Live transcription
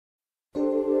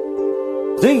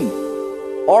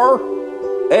D.R.S.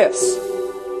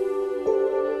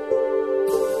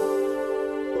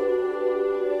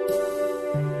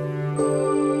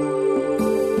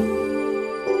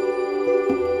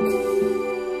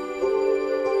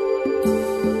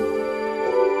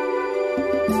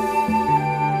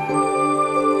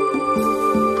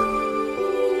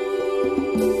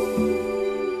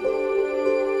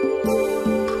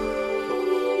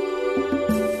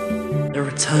 There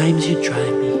are times you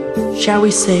drive me, shall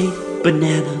we say,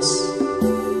 bananas,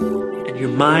 and your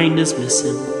mind is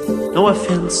missing, no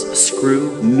offense, a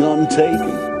screw. None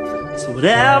taken. So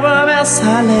whatever mess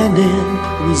I land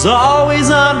in, there's always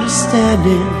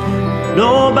understanding,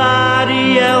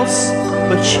 nobody else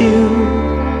but you.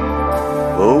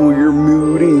 Oh, your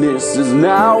moodiness is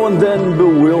now and then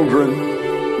bewildering,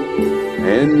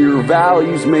 and your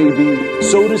values may be,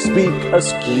 so to speak,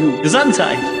 askew.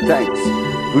 Gesundheit. Thanks.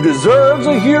 Who deserves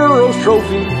a hero's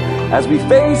trophy as we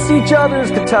face each other's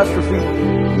catastrophe?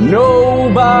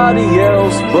 Nobody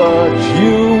else but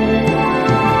you.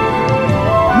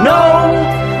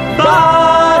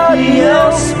 Nobody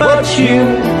else but you.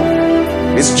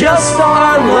 It's just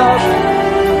our luck.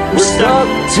 We're stuck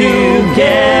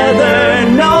together.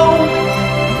 Nobody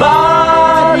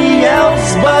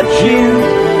else but you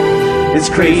is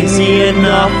crazy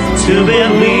enough to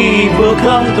believe we'll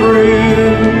come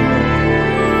through.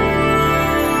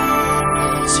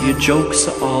 So your jokes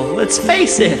are all, let's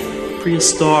face it,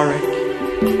 prehistoric.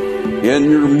 And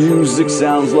your music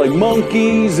sounds like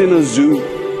monkeys in a zoo.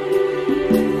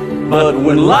 But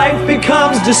when life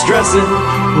becomes distressing,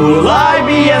 who will I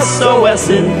be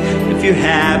SOSing? If you're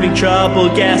having trouble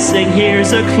guessing,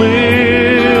 here's a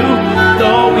clue.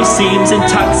 Though he seems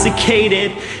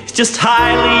intoxicated, he's just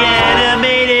highly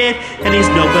animated, and he's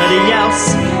nobody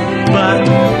else but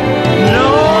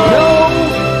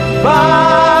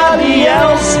nobody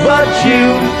else but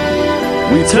you.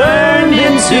 We turned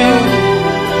into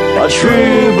a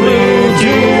true blue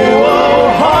duo.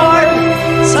 Hard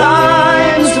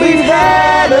times we've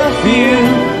had a few,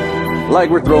 like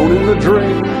we're thrown in the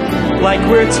drain, like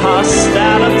we're tossed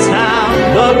out of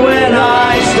town. But when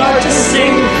I start to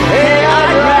sing, hey,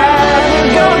 I'd rather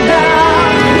go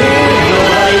down with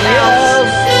nobody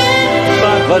else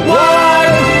but why,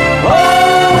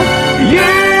 oh,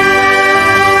 you.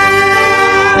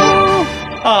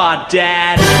 Aw,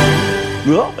 Dad.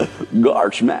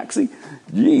 Gosh, Maxie,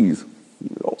 jeez,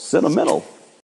 you're all sentimental.